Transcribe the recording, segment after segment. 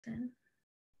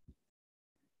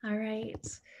All right.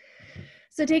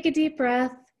 So take a deep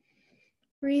breath,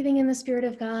 breathing in the Spirit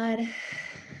of God,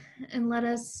 and let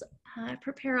us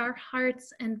prepare our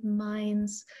hearts and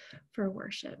minds for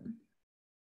worship.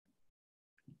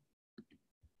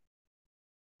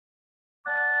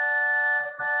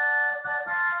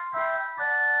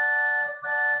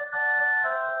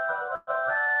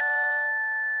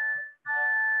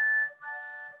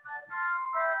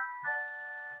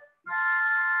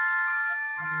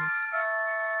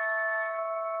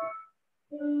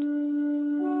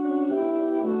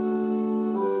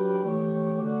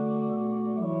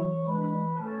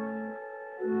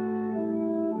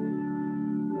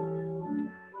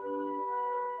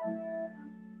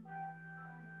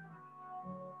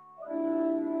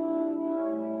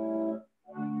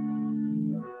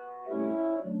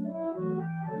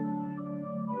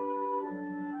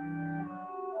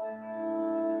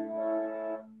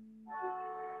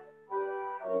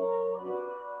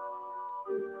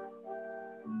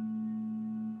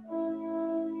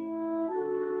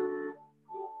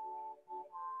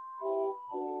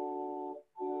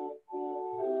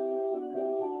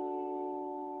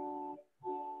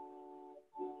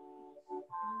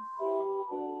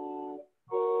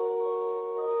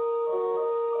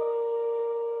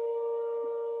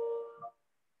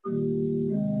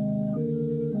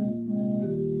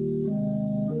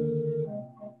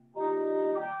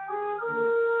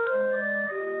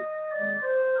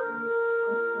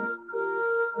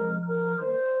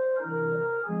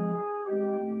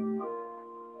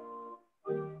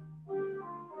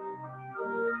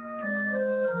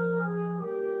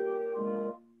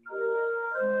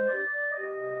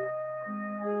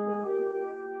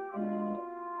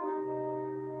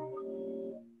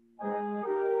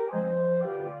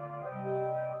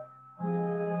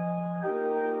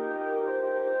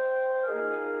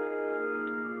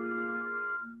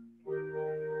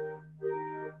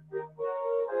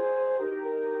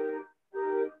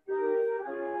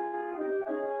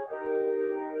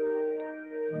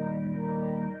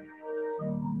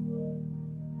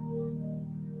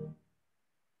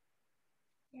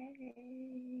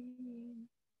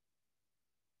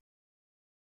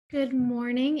 Good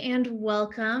morning and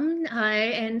welcome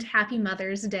and happy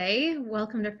Mother's Day.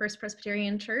 Welcome to First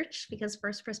Presbyterian Church, because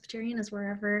First Presbyterian is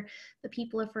wherever the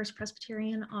people of First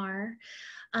Presbyterian are.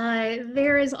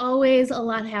 There is always a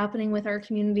lot happening with our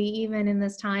community, even in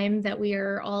this time that we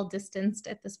are all distanced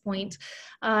at this point.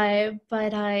 But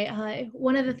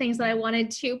one of the things that I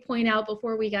wanted to point out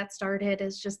before we got started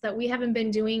is just that we haven't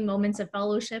been doing moments of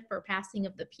fellowship or passing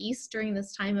of the peace during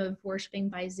this time of worshiping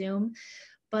by Zoom.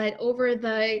 But over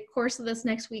the course of this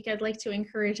next week, I'd like to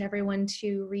encourage everyone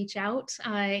to reach out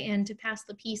and to pass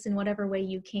the peace in whatever way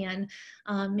you can,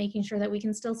 making sure that we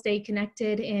can still stay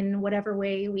connected in whatever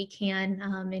way we can,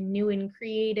 in new and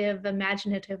creative,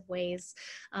 imaginative ways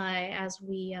as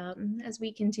we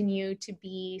continue to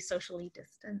be socially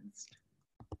distanced.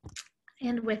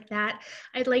 And with that,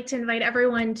 I'd like to invite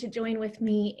everyone to join with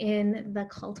me in the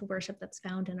call to worship that's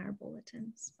found in our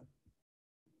bulletins.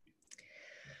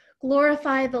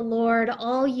 Glorify the Lord,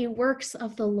 all you works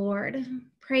of the Lord.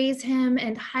 Praise him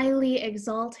and highly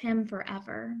exalt him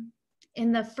forever.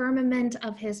 In the firmament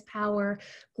of his power,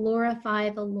 glorify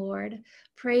the Lord.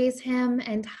 Praise him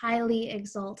and highly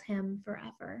exalt him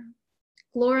forever.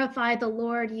 Glorify the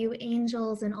Lord, you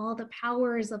angels, and all the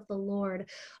powers of the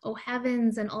Lord, O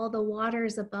heavens and all the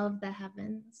waters above the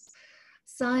heavens.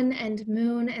 Sun and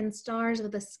moon and stars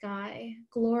of the sky,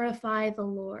 glorify the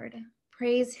Lord.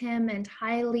 Praise him and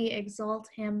highly exalt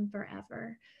him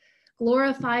forever.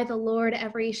 Glorify the Lord,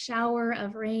 every shower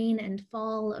of rain and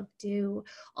fall of dew,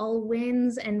 all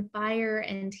winds and fire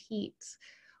and heat.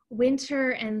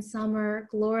 Winter and summer,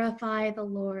 glorify the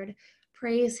Lord.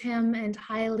 Praise him and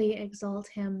highly exalt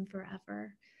him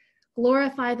forever.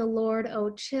 Glorify the Lord, O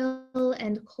chill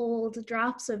and cold,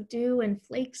 drops of dew and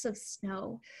flakes of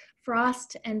snow,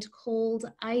 frost and cold,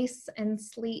 ice and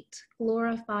sleet,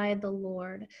 glorify the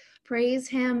Lord. Praise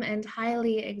him and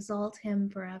highly exalt him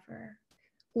forever.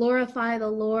 Glorify the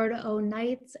Lord, O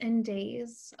nights and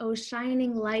days, O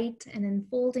shining light and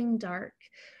enfolding dark,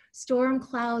 storm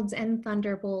clouds and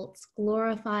thunderbolts,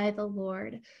 glorify the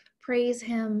Lord. Praise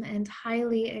him and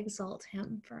highly exalt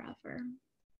him forever.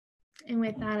 And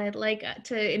with that, I'd like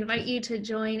to invite you to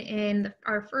join in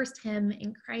our first hymn,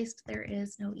 In Christ There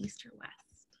Is No East or West.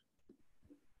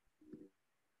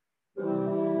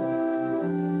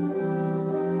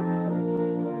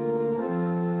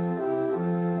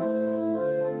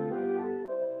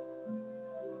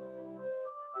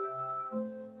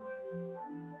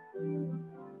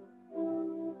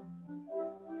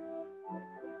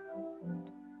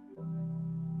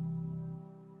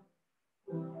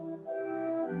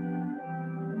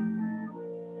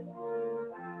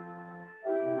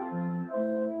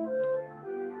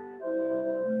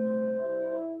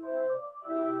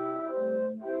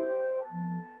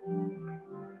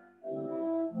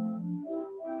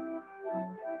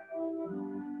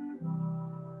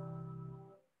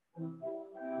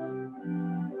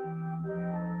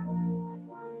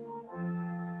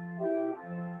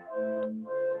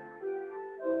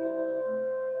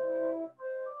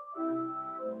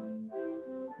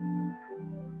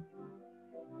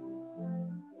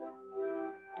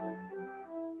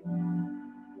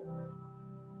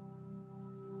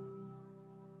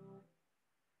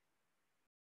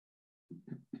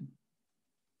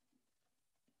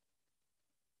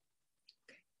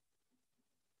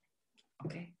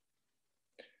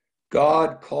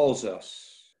 God calls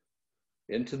us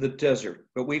into the desert,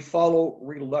 but we follow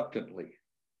reluctantly.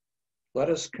 Let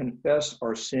us confess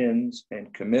our sins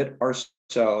and commit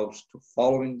ourselves to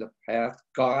following the path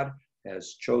God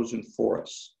has chosen for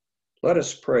us. Let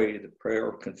us pray the prayer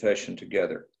of confession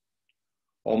together.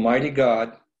 Almighty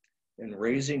God, in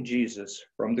raising Jesus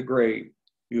from the grave,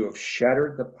 you have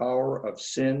shattered the power of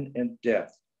sin and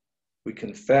death. We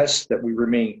confess that we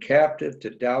remain captive to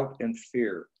doubt and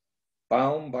fear,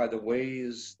 bound by the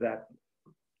ways that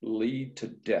lead to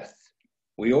death.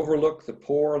 We overlook the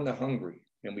poor and the hungry,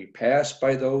 and we pass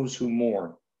by those who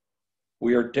mourn.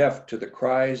 We are deaf to the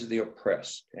cries of the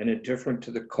oppressed and indifferent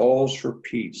to the calls for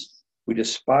peace. We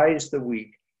despise the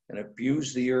weak and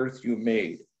abuse the earth you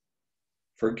made.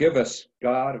 Forgive us,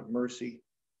 God of mercy.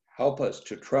 Help us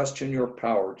to trust in your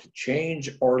power to change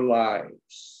our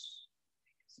lives,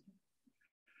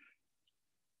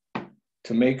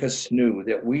 to make us new,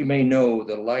 that we may know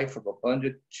the life of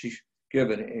abundance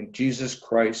given in Jesus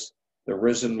Christ, the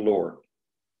risen Lord.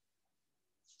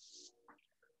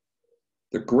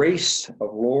 The grace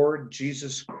of Lord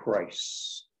Jesus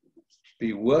Christ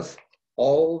be with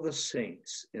all the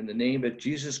saints. In the name of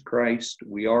Jesus Christ,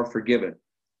 we are forgiven.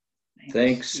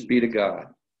 Thanks be to God.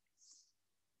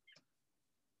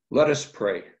 Let us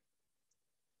pray.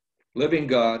 Living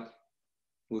God,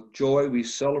 with joy we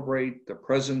celebrate the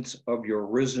presence of your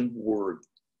risen word.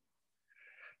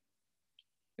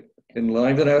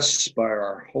 Enliven us by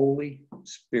our Holy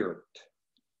Spirit,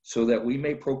 so that we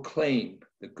may proclaim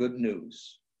the good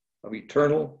news of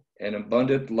eternal and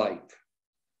abundant life.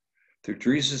 Through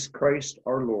Jesus Christ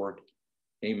our Lord.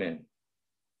 Amen.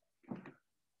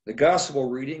 The gospel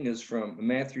reading is from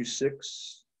Matthew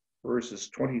 6, verses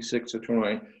 26 to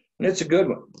 29, and it's a good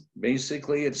one.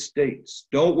 Basically, it states,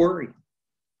 don't worry,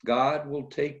 God will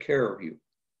take care of you.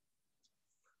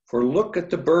 For look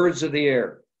at the birds of the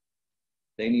air.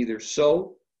 They neither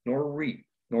sow nor reap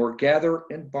nor gather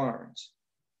in barns,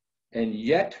 and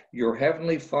yet your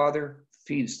heavenly Father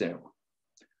feeds them.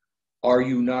 Are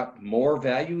you not more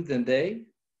valuable than they?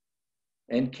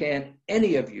 And can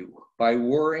any of you, by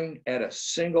worrying, add a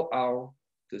single hour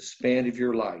to the span of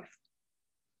your life?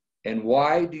 And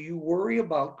why do you worry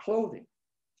about clothing?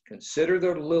 Consider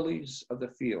the lilies of the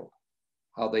field,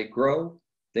 how they grow.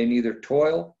 They neither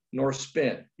toil nor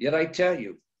spin. Yet I tell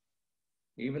you,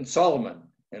 even Solomon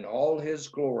in all his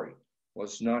glory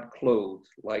was not clothed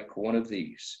like one of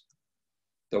these.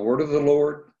 The word of the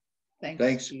Lord.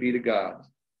 Thanks be to God.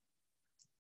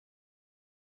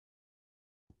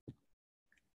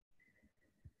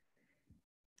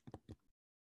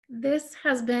 This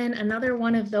has been another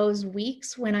one of those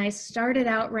weeks when I started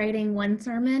out writing one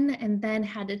sermon and then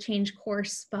had to change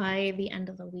course by the end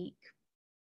of the week.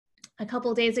 A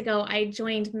couple days ago, I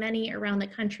joined many around the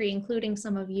country, including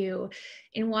some of you,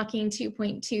 in walking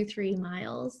 2.23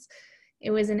 miles.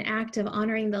 It was an act of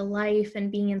honoring the life and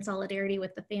being in solidarity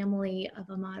with the family of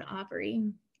Ahmaud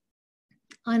Arbery.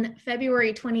 On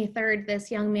February 23rd,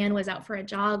 this young man was out for a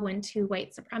jog when two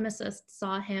white supremacists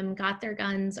saw him, got their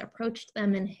guns, approached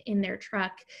them in their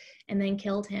truck, and then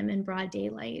killed him in broad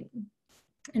daylight.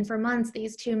 And for months,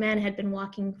 these two men had been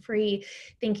walking free,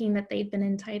 thinking that they'd been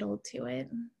entitled to it.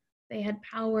 They had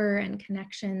power and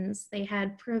connections. They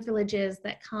had privileges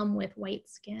that come with white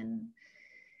skin.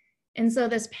 And so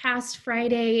this past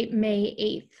Friday, May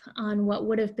 8th, on what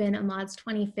would have been Ahmaud's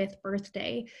 25th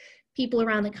birthday, people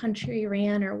around the country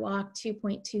ran or walked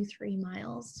 2.23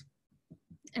 miles.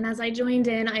 And as I joined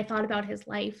in, I thought about his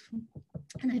life.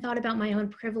 And I thought about my own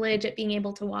privilege at being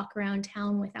able to walk around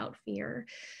town without fear.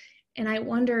 And I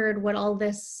wondered what all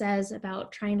this says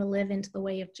about trying to live into the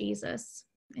way of Jesus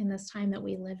in this time that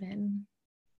we live in.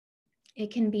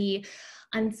 It can be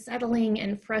unsettling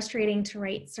and frustrating to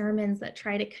write sermons that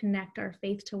try to connect our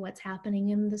faith to what's happening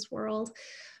in this world,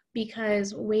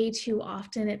 because way too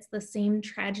often it's the same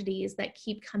tragedies that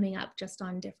keep coming up just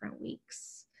on different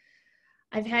weeks.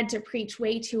 I've had to preach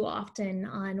way too often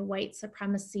on white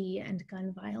supremacy and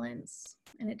gun violence,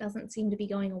 and it doesn't seem to be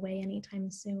going away anytime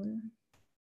soon.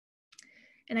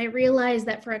 And I realize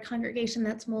that for a congregation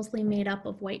that's mostly made up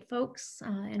of white folks,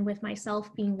 and with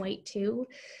myself being white too,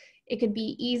 it could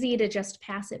be easy to just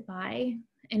pass it by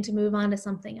and to move on to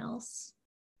something else.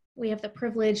 We have the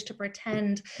privilege to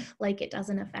pretend like it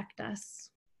doesn't affect us.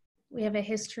 We have a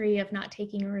history of not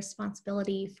taking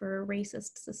responsibility for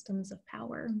racist systems of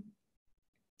power.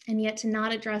 And yet to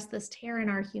not address this tear in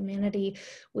our humanity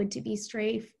would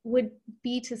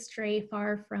be to stray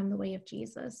far from the way of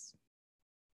Jesus.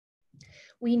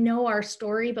 We know our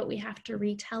story, but we have to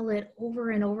retell it over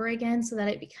and over again so that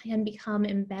it can become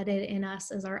embedded in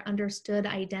us as our understood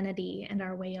identity and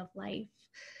our way of life.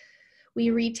 We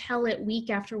retell it week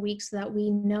after week so that we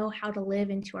know how to live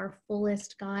into our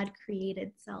fullest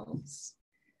God-created selves.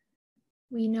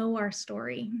 We know our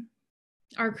story.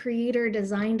 Our Creator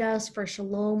designed us for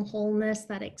shalom, wholeness,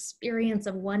 that experience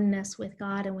of oneness with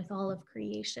God and with all of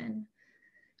creation.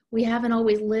 We haven't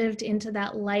always lived into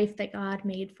that life that God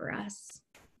made for us.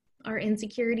 Our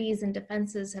insecurities and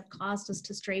defenses have caused us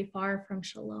to stray far from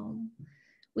shalom.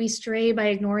 We stray by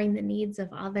ignoring the needs of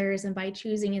others and by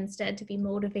choosing instead to be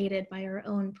motivated by our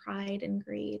own pride and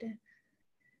greed.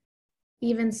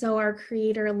 Even so, our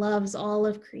Creator loves all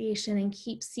of creation and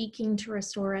keeps seeking to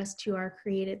restore us to our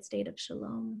created state of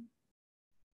shalom.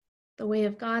 The way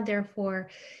of God, therefore,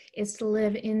 is to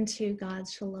live into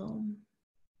God's shalom.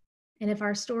 And if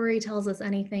our story tells us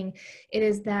anything, it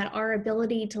is that our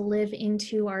ability to live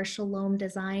into our shalom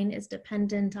design is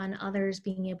dependent on others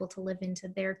being able to live into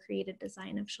their created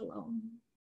design of shalom.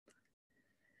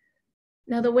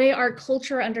 Now, the way our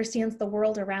culture understands the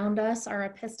world around us, our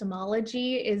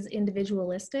epistemology, is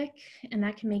individualistic, and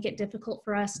that can make it difficult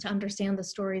for us to understand the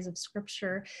stories of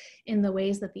Scripture in the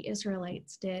ways that the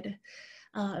Israelites did.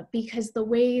 Because the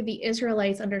way the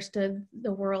Israelites understood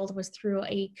the world was through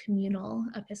a communal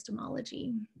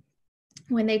epistemology.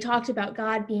 When they talked about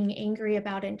God being angry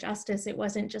about injustice, it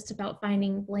wasn't just about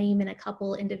finding blame in a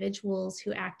couple individuals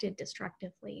who acted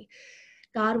destructively.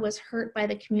 God was hurt by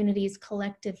the community's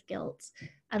collective guilt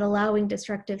at allowing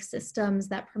destructive systems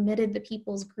that permitted the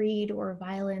people's greed or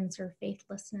violence or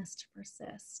faithlessness to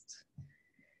persist.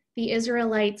 The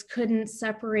Israelites couldn't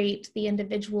separate the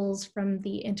individuals from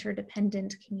the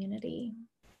interdependent community.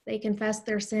 They confessed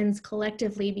their sins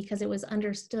collectively because it was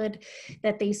understood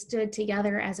that they stood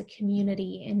together as a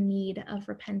community in need of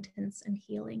repentance and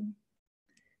healing.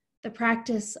 The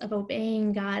practice of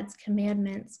obeying God's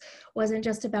commandments wasn't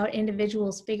just about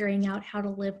individuals figuring out how to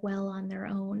live well on their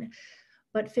own,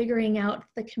 but living out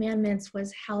the commandments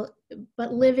was how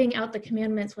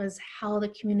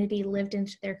the community lived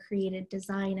into their created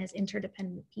design as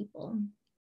interdependent people.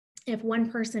 If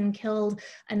one person killed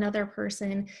another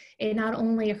person, it not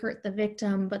only hurt the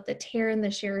victim, but the tear in the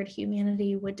shared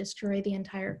humanity would destroy the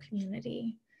entire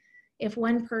community. If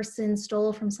one person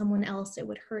stole from someone else, it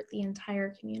would hurt the entire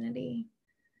community.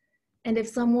 And if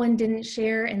someone didn't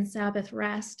share in Sabbath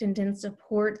rest and didn't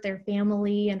support their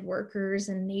family and workers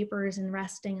and neighbors in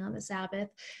resting on the Sabbath,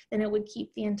 then it would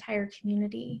keep the entire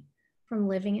community from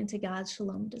living into God's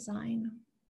shalom design.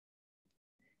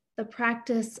 The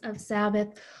practice of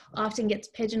Sabbath often gets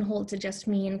pigeonholed to just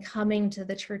mean coming to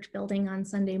the church building on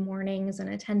Sunday mornings and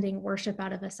attending worship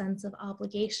out of a sense of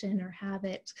obligation or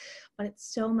habit, but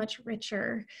it's so much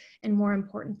richer and more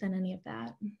important than any of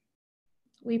that.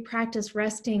 We practice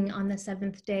resting on the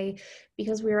seventh day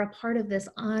because we are a part of this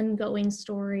ongoing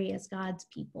story as God's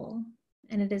people.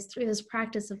 And it is through this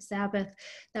practice of Sabbath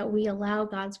that we allow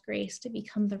God's grace to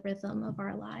become the rhythm of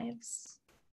our lives.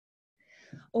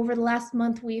 Over the last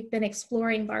month, we've been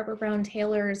exploring Barbara Brown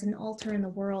Taylor's An Altar in the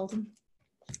World.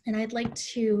 And I'd like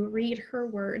to read her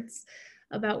words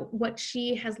about what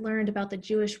she has learned about the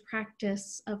Jewish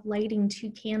practice of lighting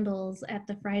 2 candles at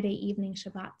the Friday evening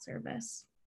Shabbat service.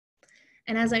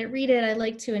 And as I read it, I'd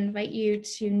like to invite you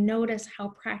to notice how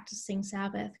practicing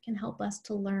Sabbath can help us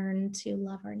to learn to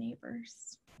love our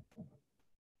neighbors.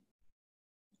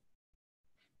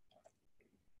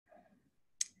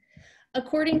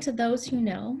 According to those who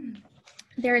know,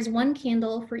 there is 1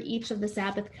 candle for each of the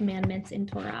Sabbath commandments in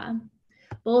Torah,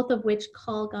 both of which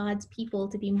call God's people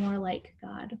to be more like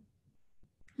God.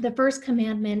 The first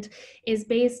commandment is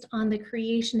based on the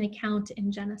creation account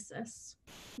in Genesis.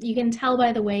 You can tell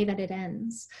by the way that it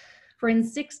ends. For in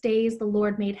 6 days the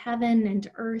Lord made heaven and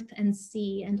earth and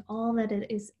sea and all that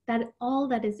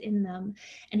is in them,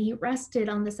 and he rested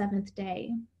on the 7th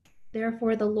day.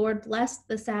 Therefore the Lord blessed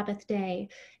the Sabbath day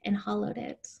and hallowed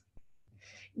it.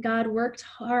 God worked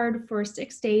hard for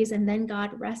 6 days and then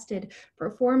God rested,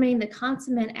 performing the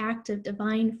consummate act of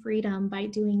divine freedom by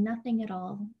doing nothing at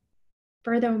all.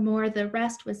 Furthermore, the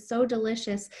rest was so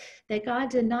delicious that God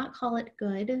did not call it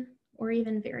good or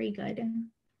even very good.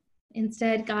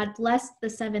 Instead, God blessed the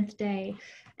 7th day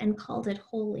and called it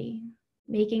holy,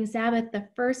 making Sabbath the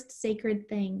first sacred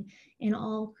thing in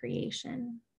all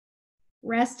creation.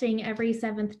 Resting every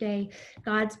 7th day,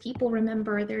 God's people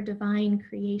remember their divine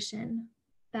creation.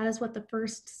 That is what the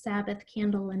first Sabbath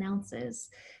candle announces.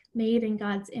 Made in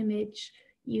God's image,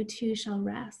 you too shall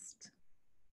rest.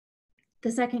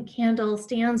 The second candle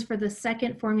stands for the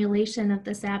second formulation of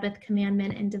the Sabbath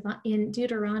commandment in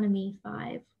Deuteronomy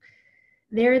 5.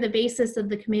 There, the basis of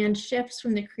the command shifts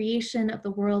from the creation of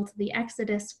the world to the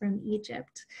exodus from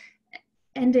Egypt,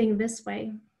 ending this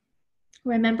way.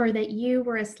 Remember that you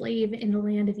were a slave in the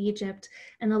land of Egypt,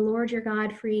 and the Lord your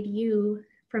God freed you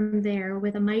from there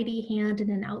with a mighty hand and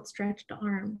an outstretched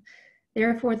arm.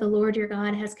 Therefore, the Lord your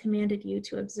God has commanded you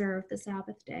to observe the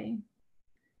Sabbath day.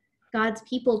 God's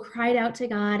people cried out to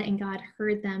God, and God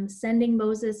heard them, sending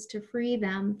Moses to free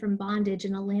them from bondage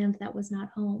in a land that was not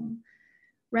home.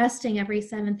 Resting every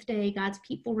seventh day, God's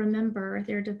people remember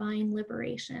their divine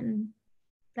liberation.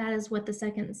 That is what the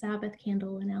second Sabbath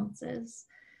candle announces.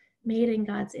 Made in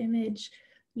God's image,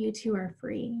 you too are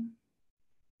free.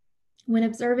 When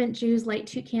observant Jews light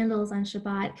 2 candles on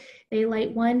Shabbat, they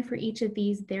light one for each of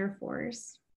these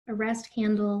therefores, a rest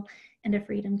candle and a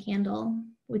freedom candle,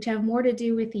 which have more to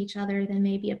do with each other than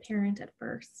may be apparent at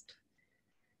first.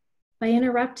 By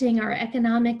interrupting our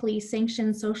economically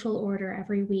sanctioned social order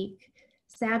every week,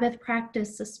 Sabbath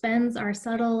practice suspends our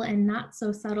subtle and not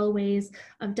so subtle ways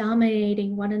of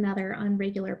dominating one another on a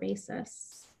regular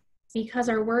basis. Because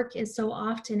our work is so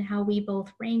often how we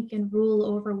both rank and rule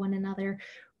over one another,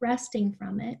 resting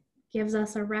from it gives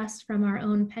us a rest from our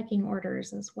own pecking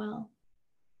orders as well.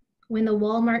 When the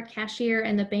Walmart cashier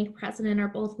and the bank president are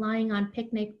both lying on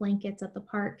picnic blankets at the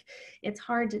park, it's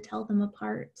hard to tell them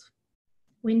apart.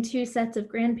 When 2 sets of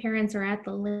grandparents are at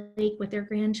the lake with their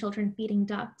grandchildren feeding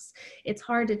ducks, it's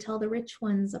hard to tell the rich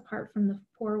ones apart from the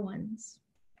poor ones.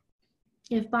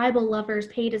 If Bible lovers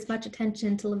paid as much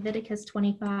attention to Leviticus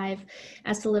 25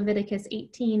 as to Leviticus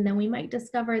 18, then we might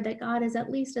discover that God is at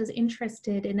least as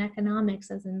interested in economics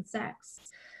as in sex.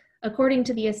 According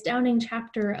to the astounding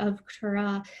chapter of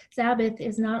Torah, Sabbath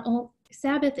is not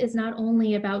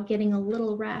only about getting a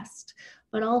little rest,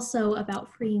 but also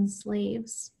about freeing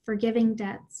slaves, forgiving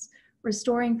debts,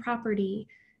 restoring property,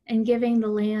 and giving the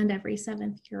land every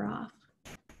 7th year off.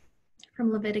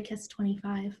 From Leviticus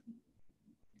 25.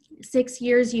 6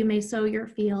 years you may sow your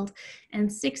field,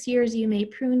 and 6 years you may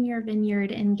prune your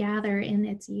vineyard and gather in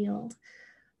its yield.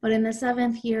 But in the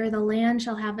 7th year, the land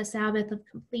shall have a Sabbath of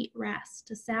complete rest,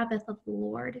 a Sabbath of the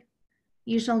Lord.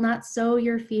 You shall not sow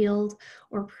your field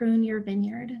or prune your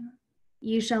vineyard.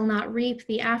 You shall not reap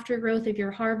the aftergrowth of your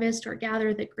harvest or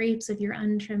gather the grapes of your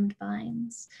untrimmed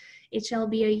vines. It shall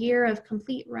be a year of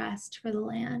complete rest for the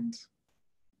land.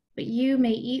 But you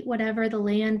may eat whatever the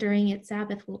land during its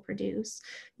Sabbath will produce.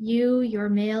 You, your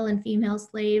male and female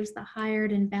slaves, the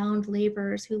hired and bound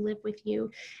laborers who live with you,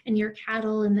 and your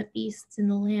cattle and the beasts in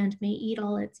the land may eat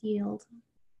all its yield.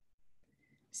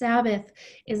 Sabbath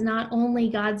is not only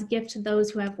God's gift to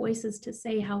those who have voices to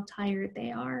say how tired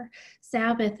they are.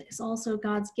 Sabbath is also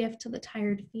God's gift to the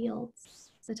tired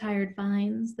fields, the tired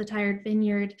vines, the tired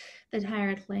vineyard, the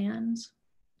tired land.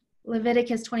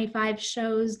 Leviticus 25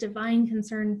 shows divine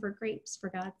concern for grapes for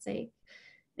God's sake.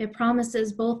 It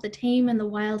promises both the tame and the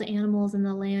wild animals in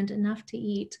the land enough to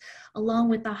eat, along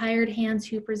with the hired hands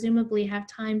who presumably have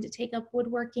time to take up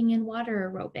woodworking and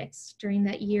water aerobics during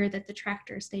that year that the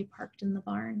tractors stay parked in the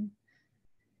barn.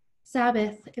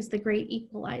 Sabbath is the great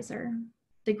equalizer,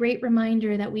 the great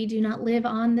reminder that we do not live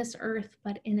on this earth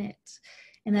but in it,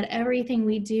 and that everything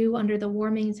we do under the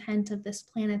warming tent of this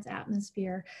planet's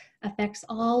atmosphere affects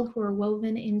all who are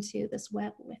woven into this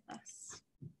web with us.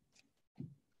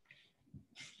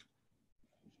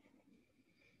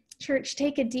 Church,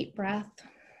 take a deep breath,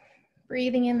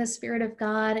 breathing in the Spirit of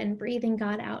God and breathing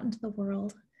God out into the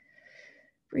world.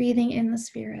 Breathing in the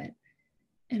Spirit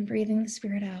and breathing the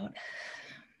Spirit out.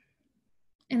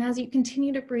 And as you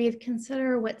continue to breathe,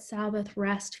 consider what Sabbath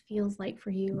rest feels like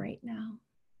for you right now.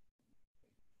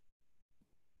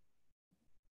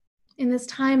 In this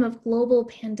time of global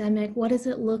pandemic, what does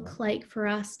it look like for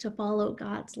us to follow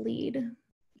God's lead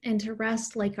and to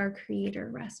rest like our Creator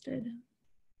rested?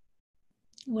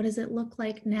 What does it look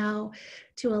like now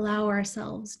to allow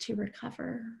ourselves to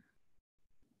recover?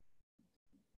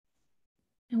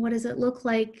 And what does it look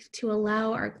like to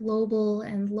allow our global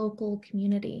and local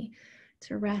community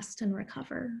to rest and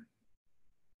recover?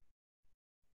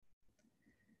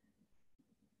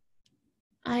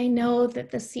 I know that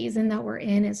the season that we're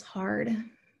in is hard.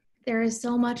 There is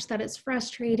so much that is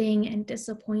frustrating and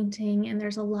disappointing, and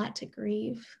there's a lot to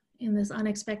grieve in this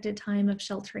unexpected time of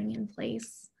sheltering in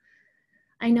place.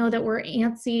 I know that we're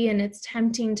antsy and it's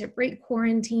tempting to break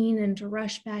quarantine and to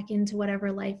rush back into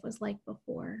whatever life was like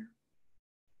before.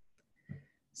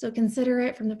 So consider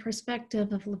it from the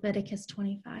perspective of Leviticus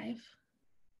 25.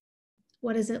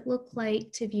 What does it look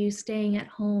like to view staying at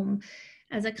home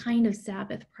as a kind of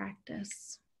Sabbath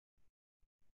practice?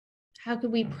 How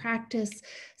could we practice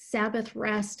Sabbath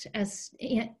rest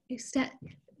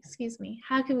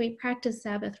How can we practice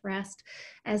Sabbath rest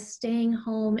as staying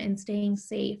home and staying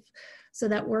safe so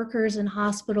that workers in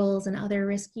hospitals and other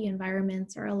risky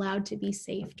environments are allowed to be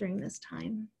safe during this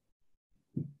time?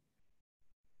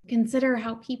 Consider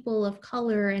how people of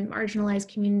color and marginalized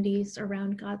communities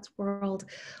around God's world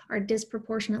are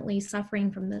disproportionately suffering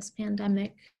from this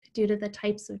pandemic due to the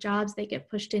types of jobs they get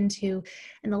pushed into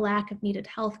and the lack of needed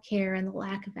health care and the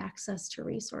lack of access to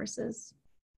resources.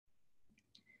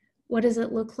 What does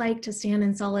it look like to stand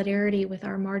in solidarity with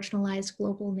our marginalized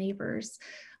global neighbors,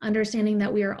 understanding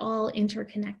that we are all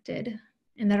interconnected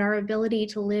and that our ability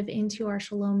to live into our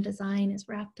shalom design is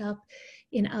wrapped up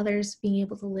in others being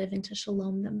able to live into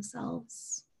shalom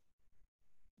themselves?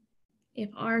 If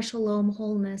our shalom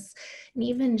wholeness and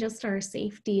even just our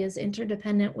safety is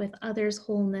interdependent with others'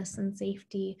 wholeness and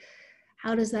safety,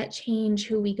 how does that change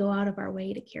who we go out of our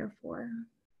way to care for?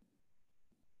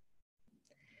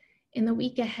 In the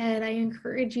week ahead, I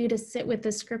encourage you to sit with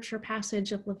the scripture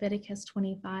passage of Leviticus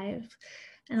 25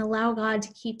 and allow God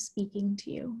to keep speaking to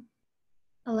you.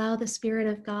 Allow the Spirit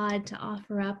of God to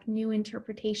offer up new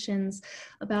interpretations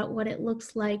about what it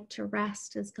looks like to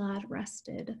rest as God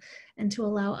rested, and to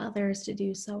allow others to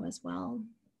do so as well.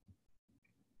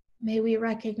 May we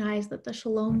recognize that the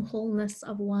shalom wholeness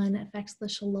of one affects the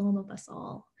shalom of us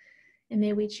all, and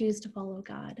may we choose to follow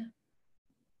God.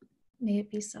 May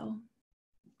it be so.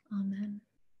 Amen.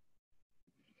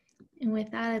 And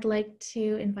with that, I'd like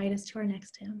to invite us to our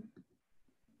next hymn.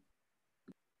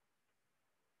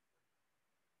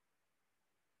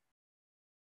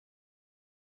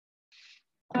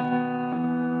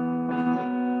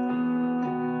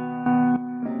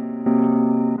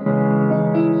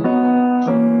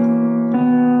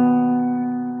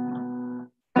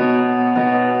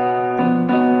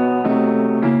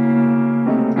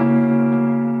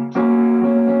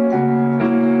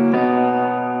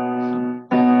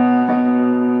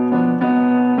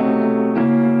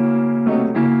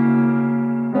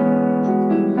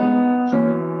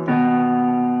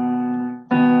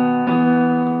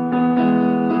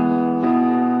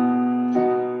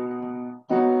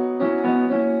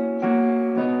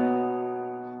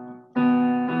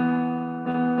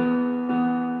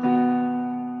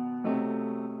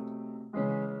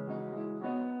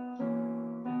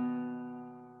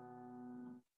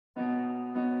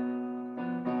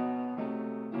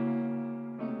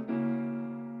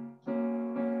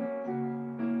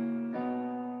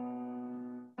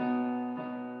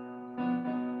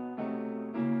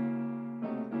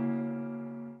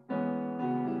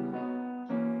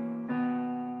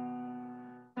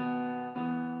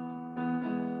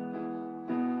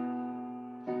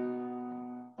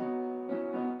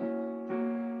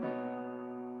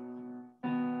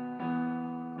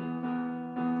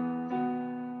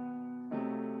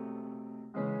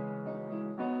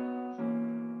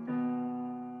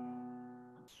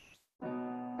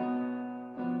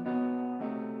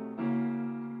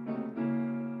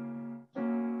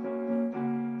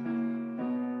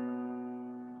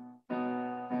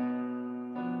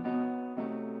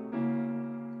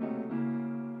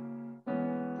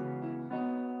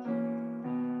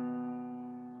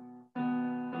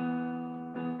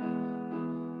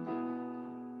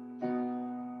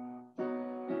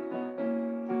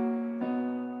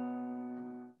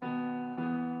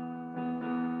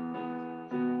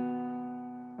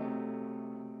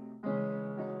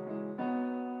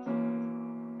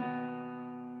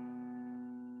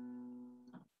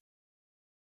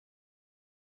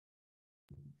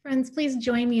 Friends, please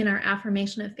join me in our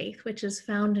affirmation of faith, which is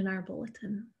found in our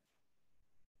bulletin.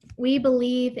 We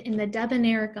believe in the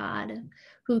debonair God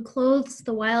who clothes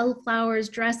the wildflowers,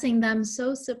 dressing them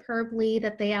so superbly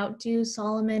that they outdo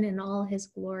Solomon in all his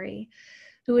glory,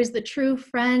 who is the true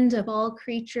friend of all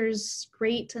creatures,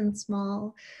 great and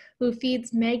small, who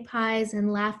feeds magpies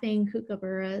and laughing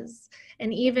kookaburras,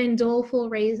 and even doleful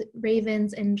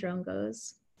ravens and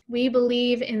drongos. We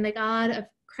believe in the God of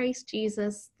Christ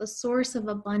Jesus, the source of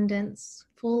abundance,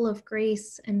 full of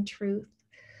grace and truth.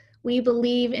 We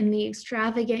believe in the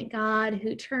extravagant God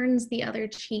who turns the other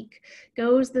cheek,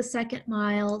 goes the second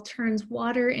mile, turns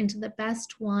water into the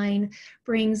best wine,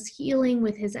 brings healing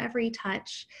with his every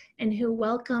touch, and who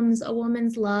welcomes a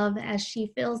woman's love as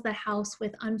she fills the house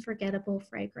with unforgettable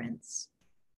fragrance.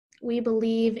 We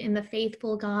believe in the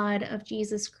faithful God of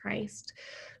Jesus Christ,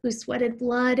 who sweated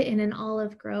blood in an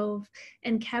olive grove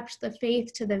and kept the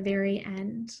faith to the very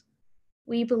end.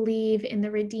 We believe in the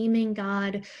redeeming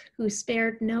God who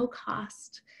spared no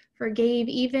cost, forgave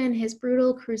even his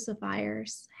brutal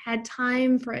crucifiers, had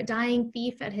time for a dying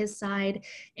thief at his side,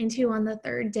 and who on the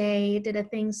third day did a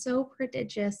thing so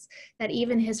prodigious that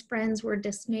even his friends were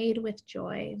dismayed with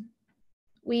joy.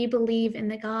 We believe in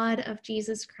the God of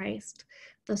Jesus Christ,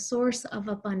 the source of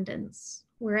abundance,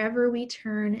 wherever we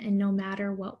turn and no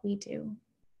matter what we do.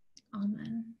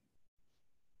 Amen.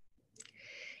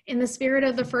 In the spirit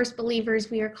of the first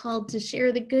believers, we are called to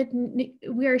share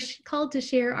called to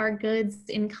share our goods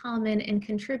in common and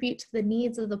contribute to the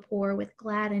needs of the poor with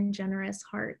glad and generous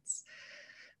hearts.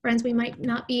 Friends, we might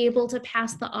not be able to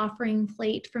pass the offering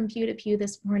plate from pew to pew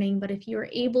this morning, but if you are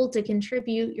able to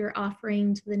contribute your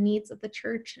offering to the needs of the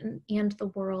church and the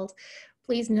world,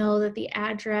 please know that the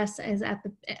address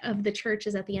of the church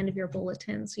is at the end of your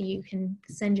bulletin, so you can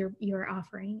send your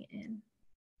offering in.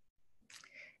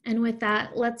 And with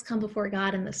that, let's come before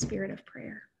God in the spirit of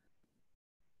prayer.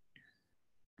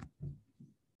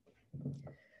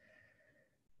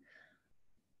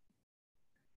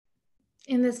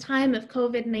 In this time of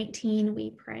COVID-19,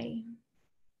 we pray.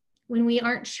 When we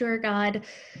aren't sure, God,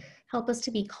 help us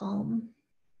to be calm.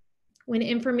 When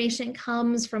information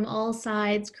comes from all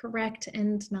sides, correct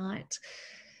and not,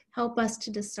 help us to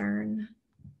discern.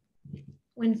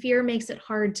 When fear makes it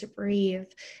hard to breathe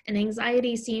and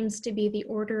anxiety seems to be the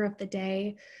order of the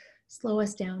day, slow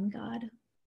us down, God.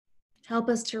 Help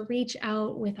us to reach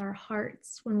out with our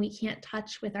hearts when we can't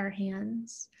touch with our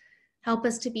hands. Help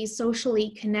us to be socially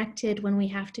connected when we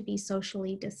have to be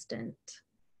socially distant.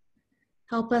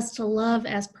 Help us to love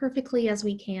as perfectly as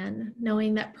we can,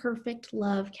 knowing that perfect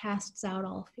love casts out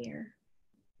all fear.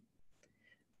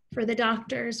 For the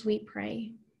doctors, we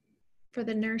pray. For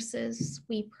the nurses,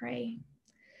 we pray.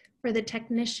 For the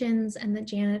technicians and the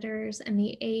janitors and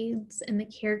the aides and the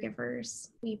caregivers,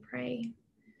 we pray.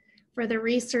 For the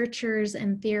researchers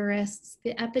and theorists,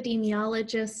 the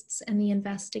epidemiologists and the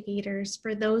investigators,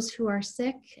 for those who are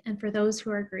sick and for those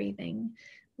who are grieving,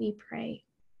 we pray.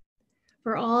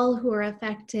 For all who are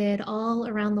affected all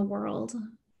around the world,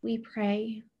 we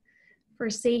pray. For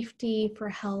safety, for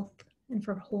health, and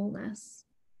for wholeness.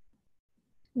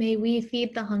 May we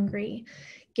feed the hungry,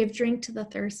 give drink to the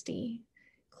thirsty,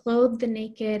 clothe the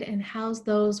naked, and house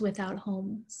those without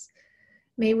homes.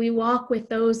 May we walk with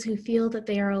those who feel that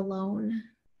they are alone,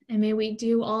 and may we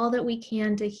do all that we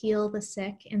can to heal the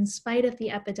sick in spite of the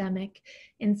epidemic,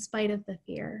 in spite of the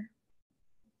fear.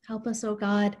 Help us, O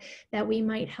God, that we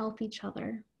might help each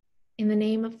other. In the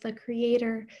name of the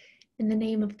Creator, in the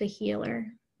name of the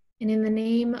Healer, and in the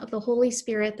name of the Holy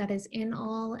Spirit that is in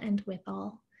all and with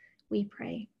all, we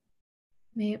pray.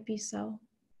 May it be so.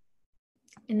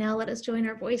 And now let us join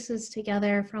our voices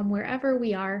together from wherever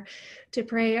we are to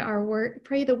pray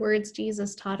the words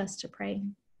Jesus taught us to pray,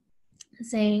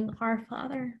 saying, Our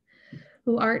Father,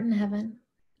 who art in heaven,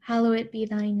 hallowed be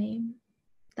thy name.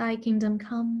 Thy kingdom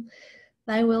come,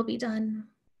 thy will be done,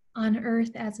 on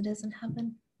earth as it is in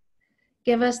heaven.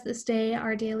 Give us this day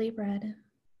our daily bread,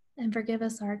 and forgive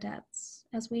us our debts,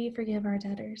 as we forgive our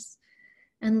debtors.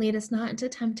 And lead us not into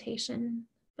temptation,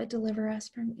 but deliver us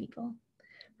from evil.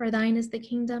 For thine is the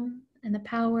kingdom, and the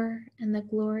power, and the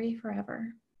glory forever.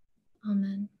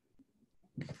 Amen.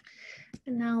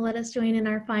 And now let us join in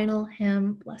our final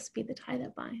hymn, Blessed Be the Tie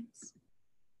That Binds.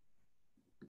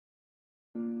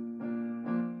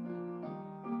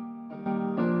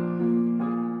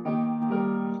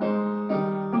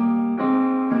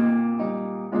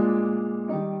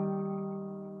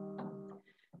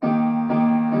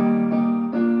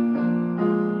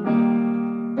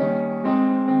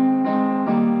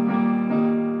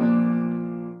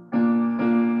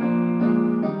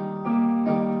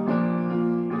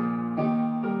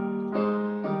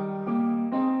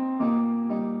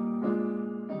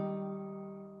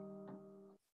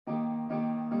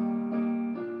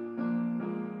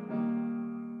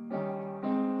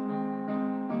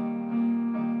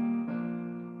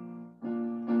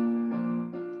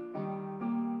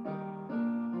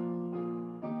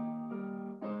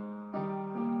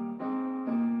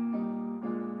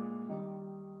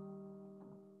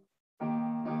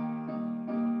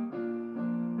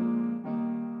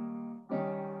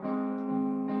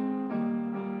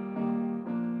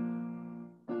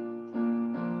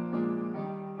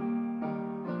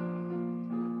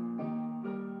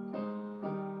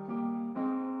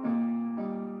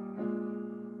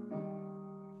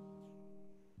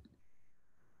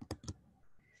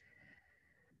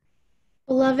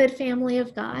 Beloved family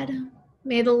of God,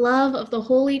 may the love of the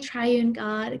Holy Triune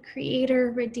God,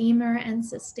 Creator, Redeemer, and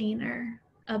Sustainer,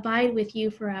 abide with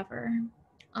you forever.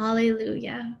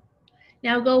 Alleluia.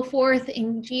 Now go forth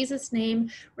in Jesus' name,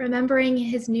 remembering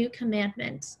his new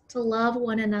commandment to love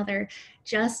one another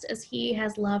just as he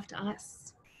has loved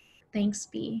us. Thanks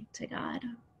be to God.